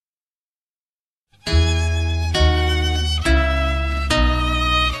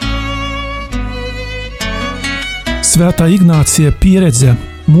Svētā Ignācija pieredze,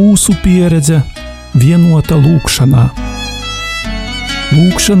 mūsu pieredze, vienota lūkšanā.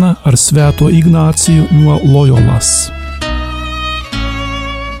 Lūkšana ar Svēto Ignāciju no Lojolas.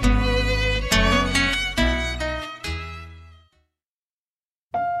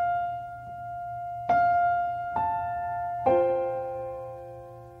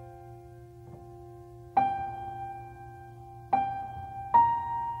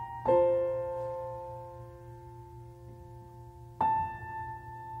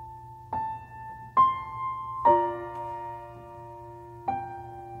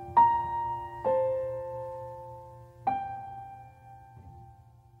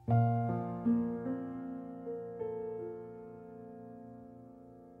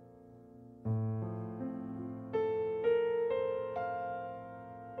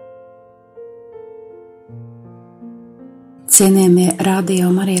 Cienījamie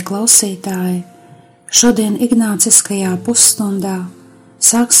Radio Marija klausītāji, šodien ignāciskajā pusstundā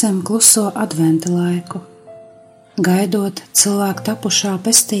sāksim kluso adventa laiku, gaidot cilvēku tapušā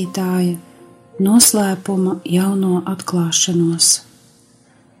pestītāja noslēpuma jauno atklāšanos.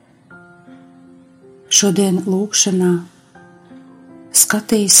 Šodien lūkšanā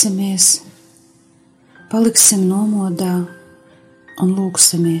skatīsimies, paliksim nomodā un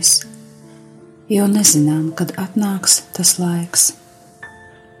lūksimies, jo nezinām, kad atnāks tas laiks.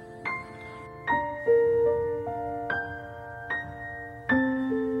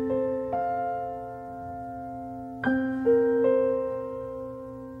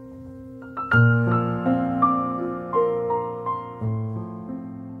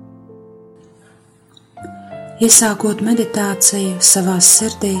 Iesākot meditāciju savās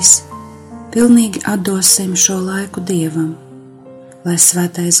sirdīs, pilnīgi atdosim šo laiku Dievam, lai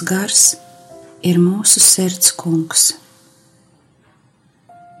Svētais Gars ir mūsu sirds kungs.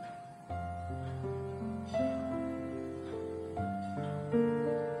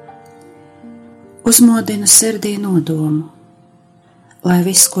 Uzmodinu sirdī nodomu, lai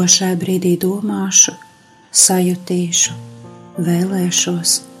viss, ko šai brīdī domāšu, sajutīšu,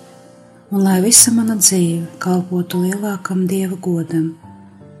 vēlēšos, un lai visa mana dzīve kalpotu lielākam Dieva godam,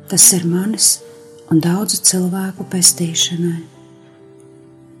 tas ir manis un daudzu cilvēku pestīšanai.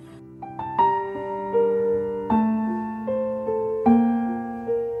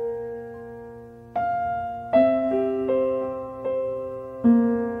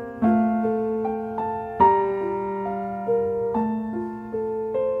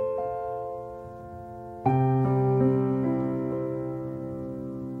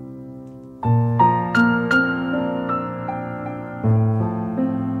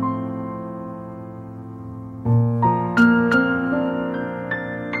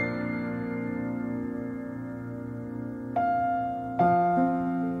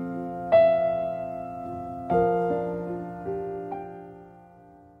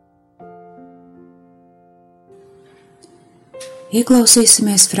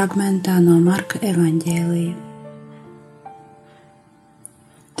 Ieklausīsimies fragmentā no Marka evaņģēlija.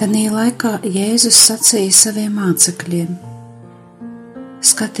 Tanī laikā Jēzus sacīja saviem mācekļiem: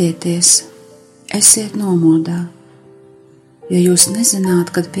 Skatieties, esiet nomodā, jo jūs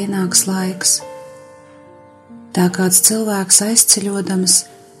nezināt, kad pienāks laiks. Tā kāds cilvēks aizceļodams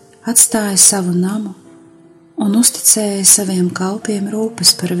atstāja savu namu un uzticēja saviem kalpiem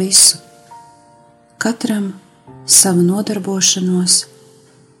rūpes par visu, katram savu nodarbošanos,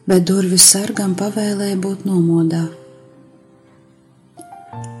 bet durvju sargam pavēlēja būt nomodā.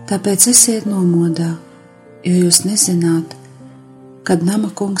 Tāpēc esiet nomodā, jo jūs nezināt, kad nama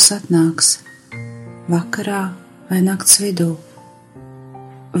kungs atnāks, vakarā vai nakts vidū,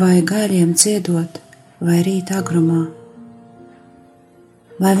 vai gaļiem ciedot, vai rīt agrumā,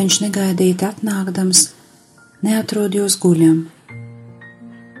 lai viņš negaidīt atnākdams, neatrod jūs guļam.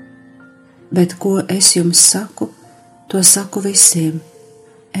 Bet ko es jums saku, to saku visiem: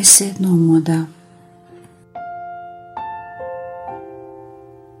 esiet nomodā.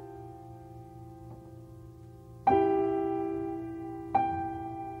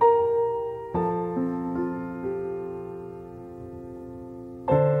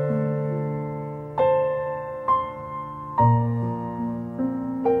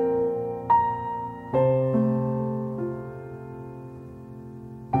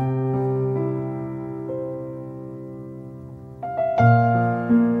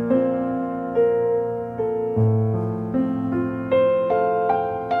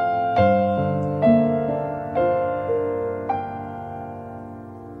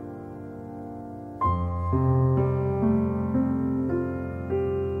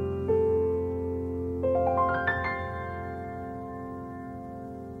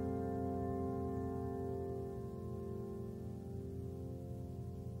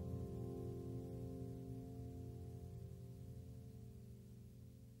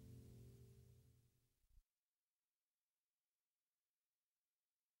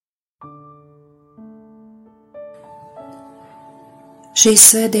 Šīs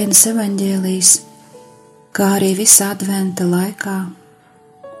svētdienas evaņģēlijs, kā arī visa adventa laikā,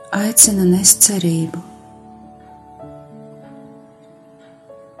 aicina nest cerību.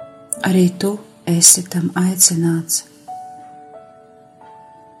 Arī tu esi tam aicināts.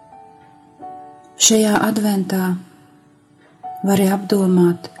 Šajā adventā vari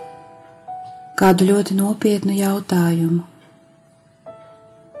apdomāt kādu ļoti nopietnu jautājumu,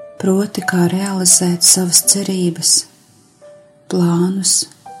 proti, kā realizēt savas cerības, plānus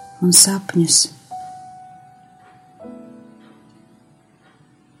un sapņus.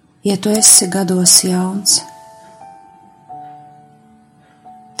 Ja tu esi gados jauns,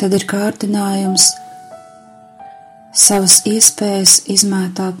 tad ir kārdinājums savas iespējas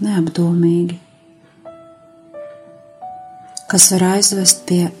izmētāt neapdomīgi, kas var aizvest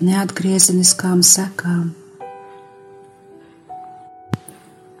pie neatgriezeniskām sekām.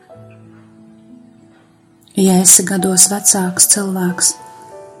 Ja esi gados vecāks cilvēks,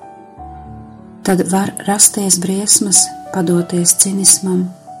 tad var rasties briesmas padoties cinismam,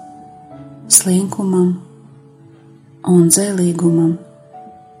 slinkumam un dzēlīgumam,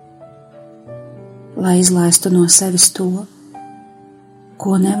 lai izlaistu no sevis to,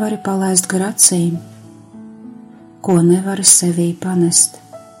 ko nevari palaist gar acīm, ko nevari sevī panest.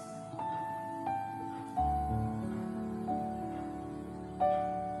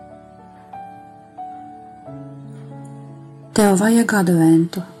 Tev vajag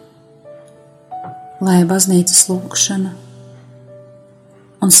adventu, lai baznīcas lūgšana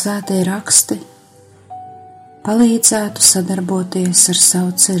un svētie raksti palīdzētu sadarboties ar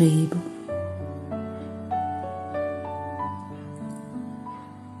savu cerību.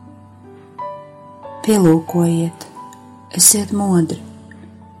 Pielūkojiet, esiet modri,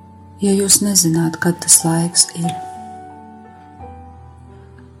 ja jūs nezināt, kad tas laiks ir.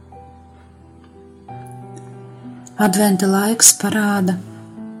 Adventa laiks parāda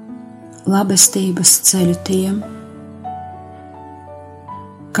labestības ceļu tiem,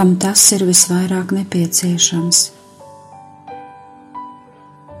 kam tas ir visvairāk nepieciešams.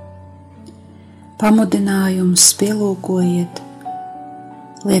 Pamudinājums pielūkojiet,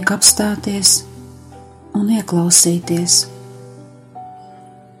 liek apstāties un ieklausīties.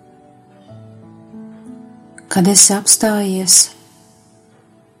 Kad esi apstājies,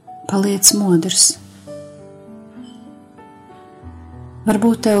 paliec modrs.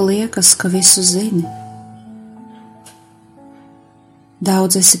 Varbūt tev liekas, ka visu zini.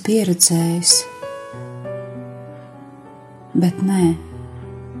 Daudz esi pieredzējis, bet nē,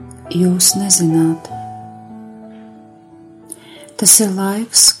 jūs nezināt. Tas ir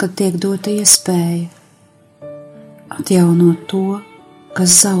laiks, kad tiek dota iespēja atjaunot to,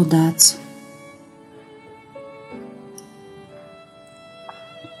 kas zaudēts.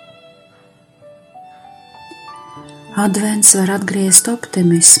 Advents var atgriezt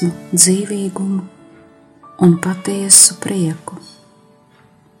optimismu, dzīvīgumu un patiesu prieku.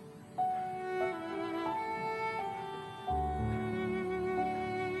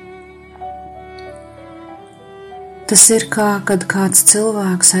 Tas ir kā, kad kāds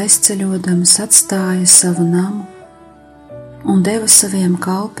cilvēks aizceļodams atstāja savu namu un deva saviem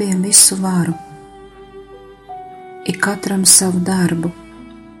kalpiem visu varu, ik katram savu darbu,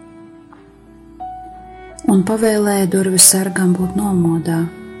 un pavēlēja durvis sargam būt nomodā.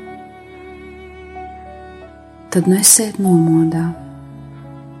 Tad nesiet nomodā.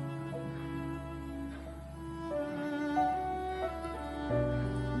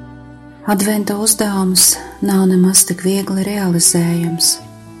 Adventa uzdevums nav nemaz tik viegli realizējams.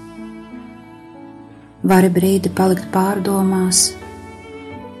 Vari brīdi palikt pārdomās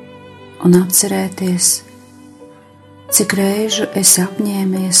un atcerēties, cik reižu esi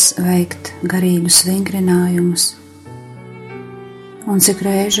apņēmies veikt garīgus vingrinājumus un cik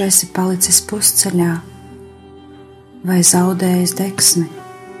reižu esi palicis pusceļā vai zaudējis deksmi.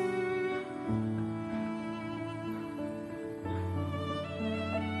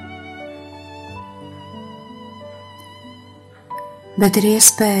 Bet ir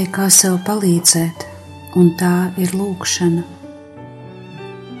iespēja, kā sev palīdzēt, un tā ir lūgšana.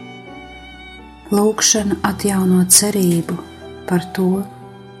 Lūgšana atjauno cerību par to,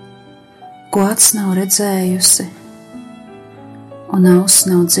 ko acs nav redzējusi un auss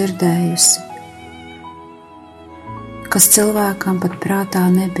nav dzirdējusi, kas cilvēkam pat prātā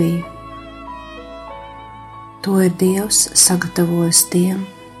nebija. To ir Dievs sagatavojis tiem,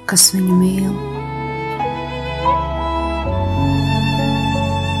 kas viņu mīl.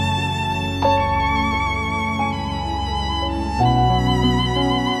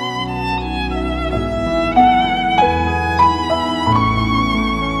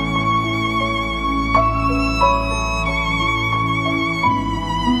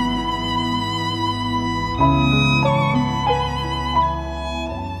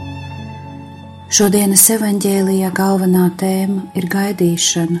 Šodienas evaņģēlijā galvenā tēma ir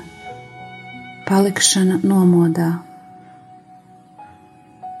gaidīšana, palikšana nomodā.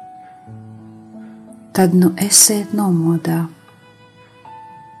 Tad nu esiet nomodā.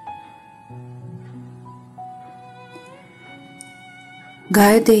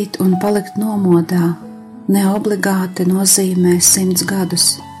 Gaidīt un palikt nomodā neobligāti nozīmē 100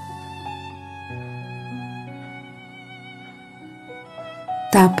 gadus.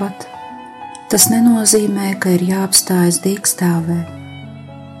 Tāpat tas nenozīmē, ka ir jāapstājas dīkstāvē.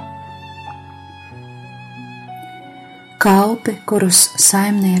 Kalpi, kurus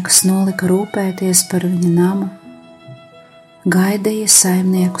saimnieks nolika rūpēties par viņa namu, gaidīja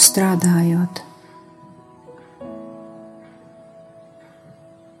saimnieku strādājot.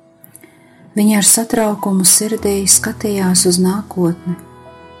 Viņi ar satraukumu sirdī skatījās uz nākotni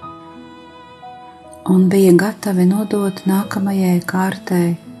un bija gatavi nodot nākamajai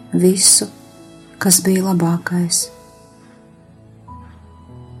kārtai visu, kas bija labākais.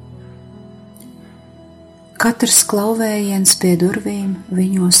 Katrs klauvējiens pie durvīm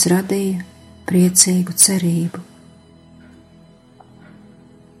viņos radīja priecīgu cerību.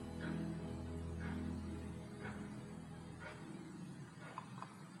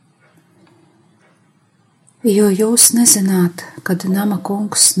 Jo jūs nezināt, kad nama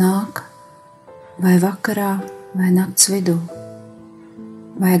kungs nāk, vai vakarā, vai nakts vidū,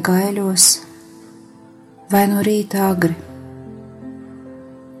 vai gaiļos, vai no rīta agri,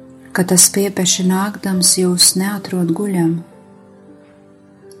 ka tas piepeši nākdams jūs neatrod guļamu.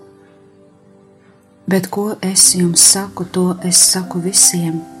 Bet ko es jums saku, to es saku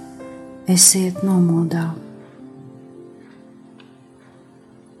visiem: esiet nomodā.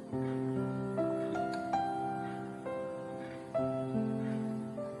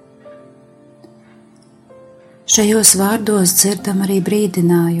 Šajos vārdos dzirdam arī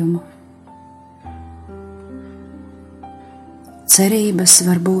brīdinājumu. Cerības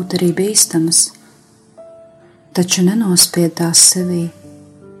var būt arī bīstamas, taču nenospied tās sevī,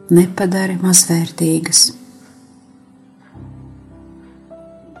 nepadari mazvērtīgas.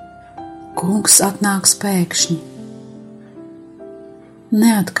 Kungs atnāks pēkšņi,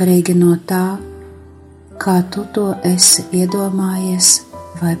 neatkarīgi no tā, kā tu to esi iedomājies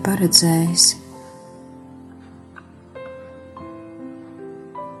vai paredzējis.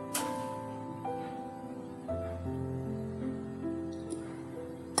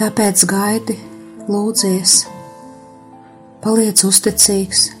 Tāpēc gaidi, lūdzies, paliec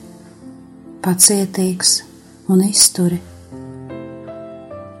uzticīgs, pacietīgs un izturi.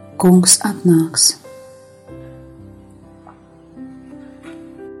 Kungs atnāks.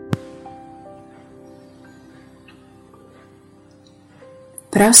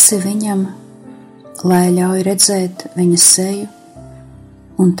 Prasi viņam, lai ļauj redzēt viņa seju,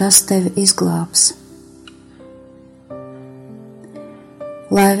 un tas tevi izglābs.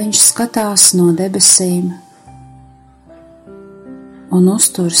 Lai viņš skatās no debesīm un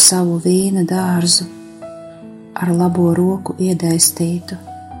uztur savu vīna dārzu ar labo roku iedēstītu,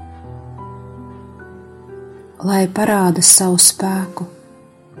 lai parāda savu spēku,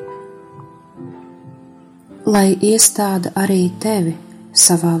 lai iestāda arī tevi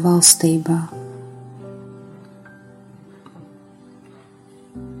savā valstībā.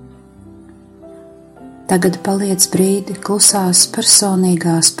 Tagad paliec brīdi klusās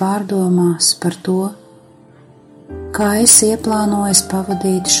personīgās pārdomās par to, kā es ieplānojis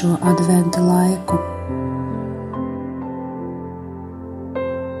pavadīt šo adventa laiku.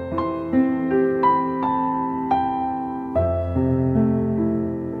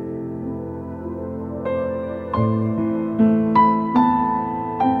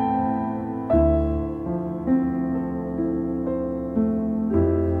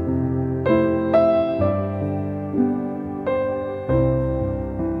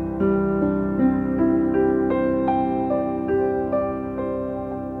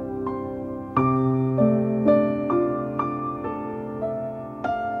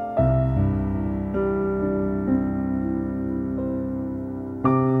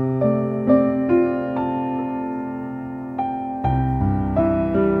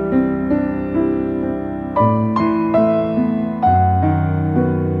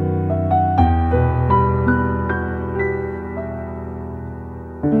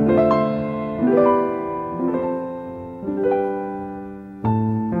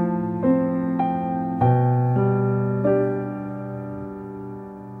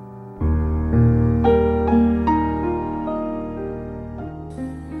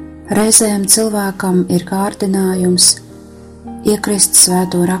 Reizēm cilvēkam ir kārdinājums iekrist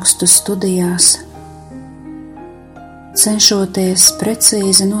svēto rakstu studijās, cenšoties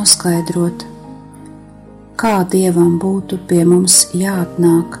precīzi noskaidrot, kā Dievam būtu pie mums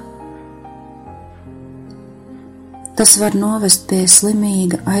jāatnāk. Tas var novest pie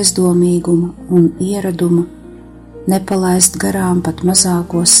slimīga aizdomīguma un ieraduma, nepalaist garām pat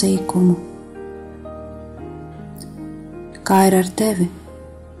mazāko sīkumu. Kā ir ar tevi?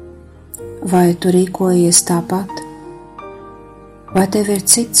 Vai tu rīkojies tāpat? Vai tev ir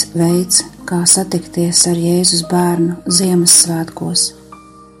cits veids, kā satikties ar Jēzus bērnu Ziemassvētkos?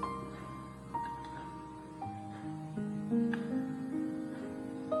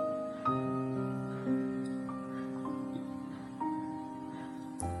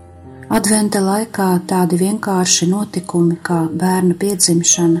 Adventa laikā tādi vienkārši notikumi kā bērna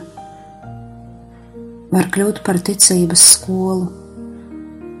piedzimšana var kļūt par ticības skolu.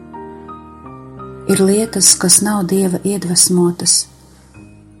 Ir lietas, kas nav Dieva iedvesmotas,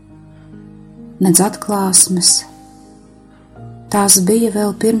 nedz atklāsmes. Tās bija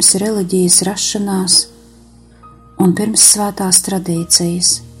vēl pirms reliģijas rašanās un pirms svētās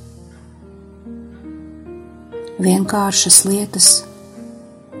tradīcijas. Vienkāršas lietas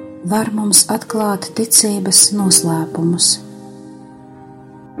var mums atklāt ticības noslēpumus.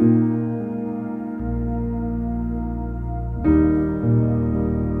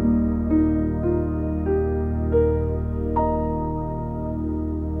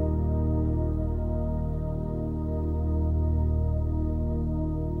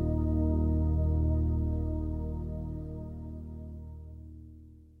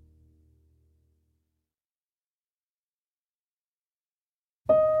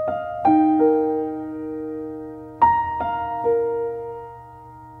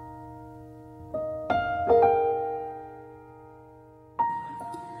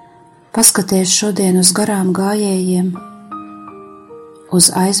 Paskaties šodien uz garām gājējiem, uz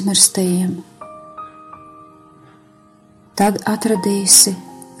aizmirstajiem. Tad atradīsi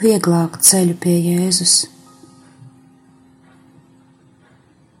vieglāku ceļu pie Jēzus.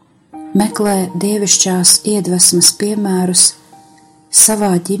 Meklē dievišķās iedvesmas piemērus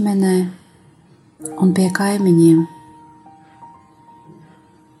savā ģimenē un pie kaimiņiem.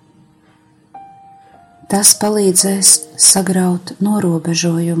 Tas palīdzēs sagraut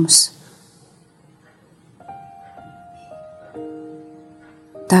norobežojumus.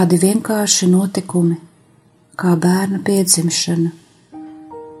 Tādi vienkārši notikumi, kā bērna piedzimšana,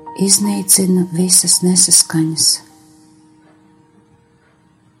 iznīcina visas nesaskaņas.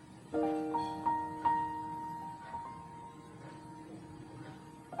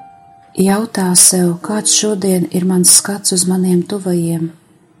 Jautā sev, kāds šodien ir mans skats uz maniem tuvajiem,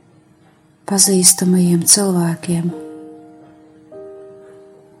 pazīstamajiem cilvēkiem.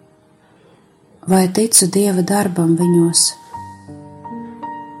 Vai ticu Dieva darbam viņos?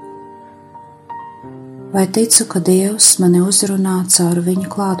 Vai ticu, ka Dievs mani uzrunā caur viņu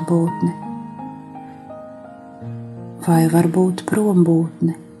klātbūtni? Vai varbūt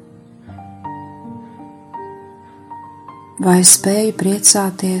prombūtni? Vai spēju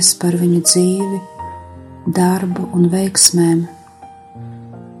priecāties par viņu dzīvi, darbu un veiksmēm?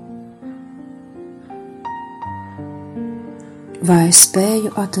 Vai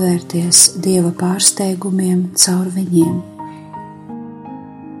spēju atvērties Dieva pārsteigumiem caur viņiem?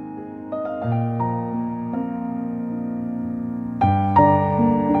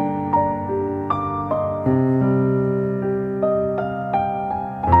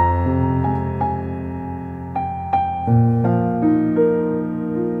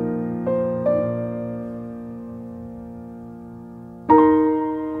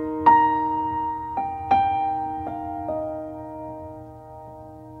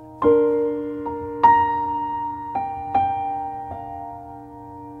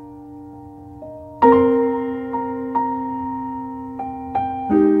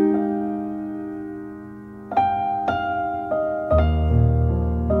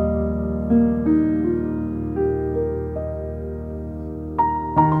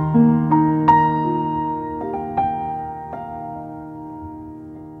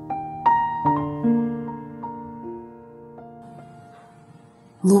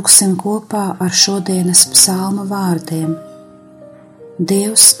 Lūksim kopā ar šodienas psalma vārdiem.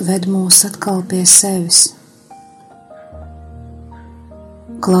 Dievs ved mūs atkal pie sevis.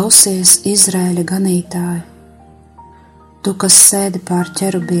 Klausies, Izraēļa ganītāji, tu, kas sēdi pār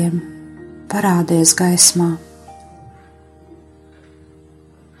ķerubiem, parādies gaismā.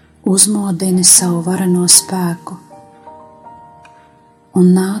 Uzmodini savu vareno spēku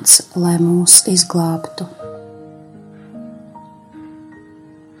un nāc, lai mūs izglābtu.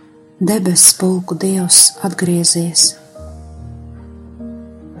 Debesu pulku Dievs atgriezies,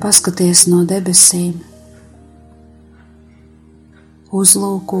 paskaties no debesīm,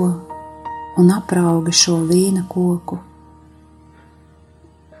 uzlūko un apraugi šo vīna koku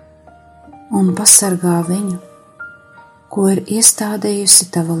un pasargā viņu, ko ir iestādījusi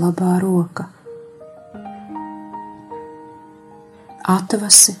tava labā roka.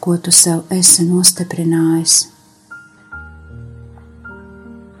 Atvasi, ko tu sev esi nostiprinājis.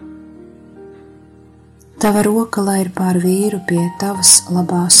 Tava roka, lai ir pār vīru pie tavas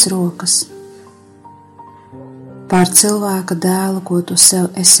labās rokas, pār cilvēka dēlu, ko tu sev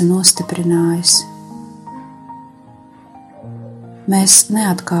esi nostiprinājis. Mēs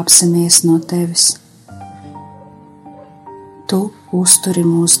neatkāpsimies no tevis. Tu uzturi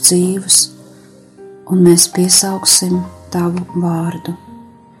mūs dzīvus, un mēs piesauksim tavu vārdu.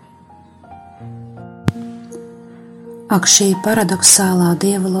 Ak, šī paradoxālā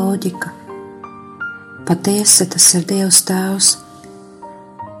Dieva loģika! Patiesi tas ir Dievs Tēvs,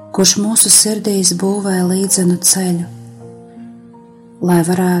 kurš mūsu sirdīs būvē līdzenu ceļu, lai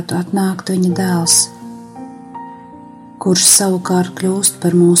varētu atnākt viņa dēls, kurš savukārt kļūst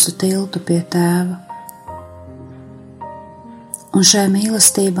par mūsu tiltu pie Tēva. Un šai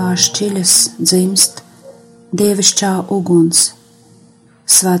mīlestībā šķiļas dzimst dievišķā uguns,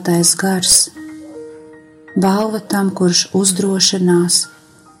 svētais gars, balva tam, kurš uzdrošinās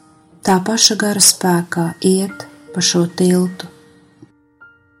tā paša gara spēkā iet pa šo tiltu.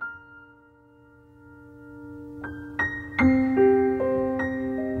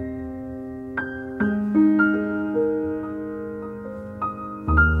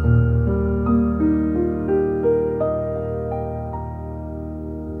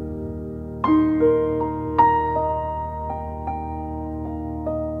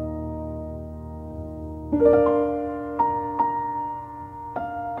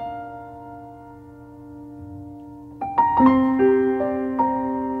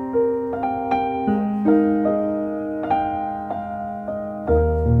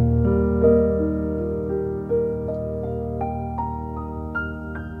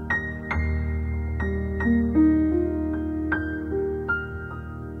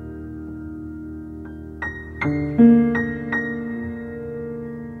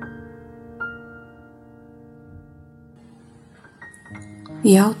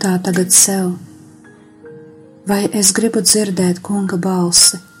 Jautā tagad sev, vai es gribu dzirdēt Kunga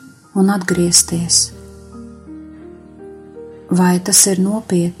balsi un atgriezties, vai tas ir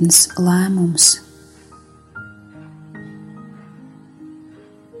nopietns lēmums.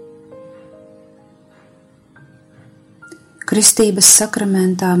 Kristības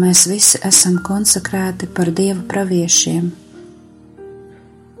sakramentā mēs visi esam konsekrēti par Dieva praviešiem.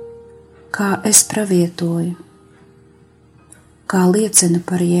 Kā es pravietoju? Kā liecina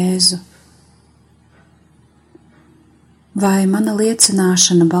par Jēzu? Vai mana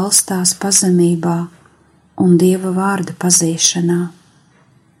liecināšana balstās pazemībā un Dieva vārda pazīšanā?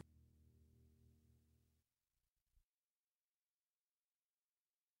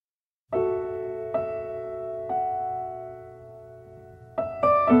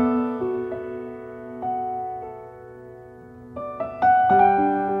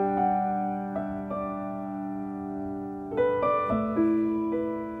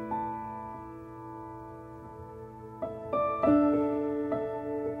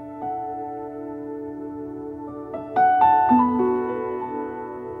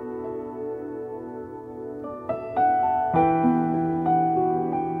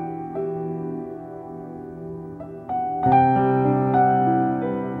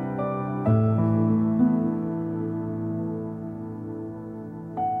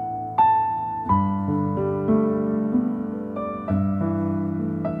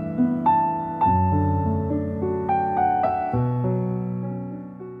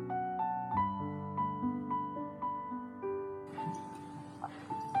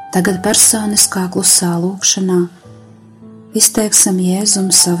 Tagad personiskā klusā lūkšanā izteiksim Jēzum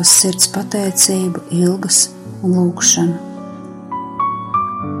savas sirds pateicību, ilgas un lūkšanu.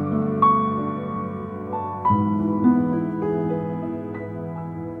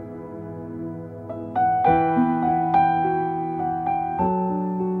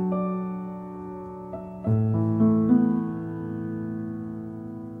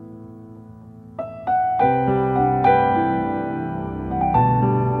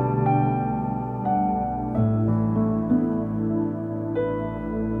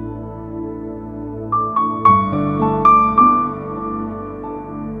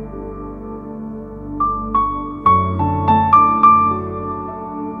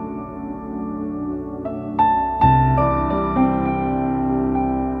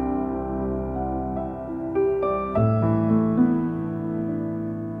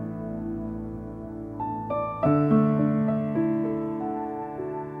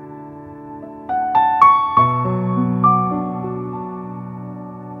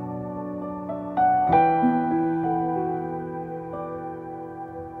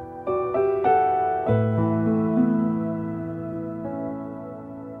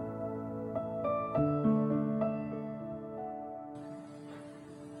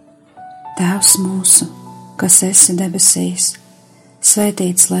 Tēvs mūsu, kas esi debesīs,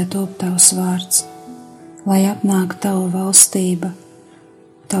 svētīts lai top tavs vārds, lai atnāk tava valstība,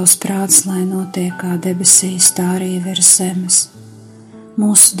 tavs prāts, lai notiek kā debesīs, tā arī virs zemes.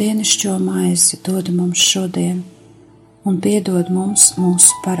 Mūsu dienascho maizi dod mums šodien, un piedod mums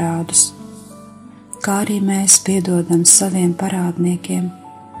mūsu parādus, kā arī mēs piedodam saviem parādniekiem,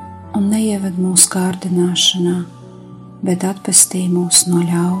 un neieved mūsu kārdināšanā, bet atpestī mūs no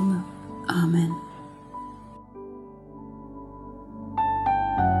ļauna. Āmen.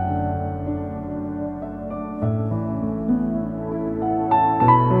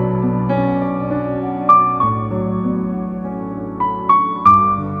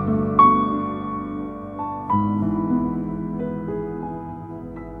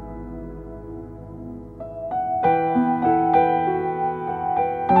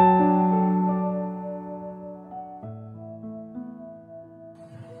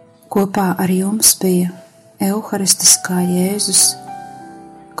 Kopā ar jums bija Euharistiskā Jēzus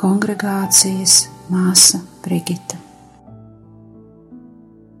kongregācijas māsa Brigita.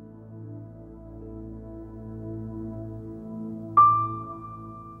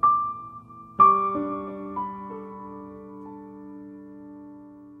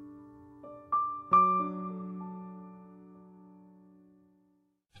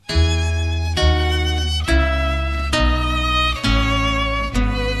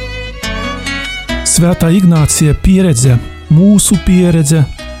 Svētā Ignācija pieredze, mūsu pieredze,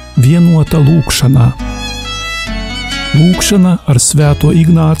 vienota lūkšanā. Lūkšana ar Svēto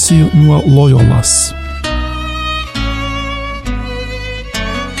Ignāciju no Lojolas.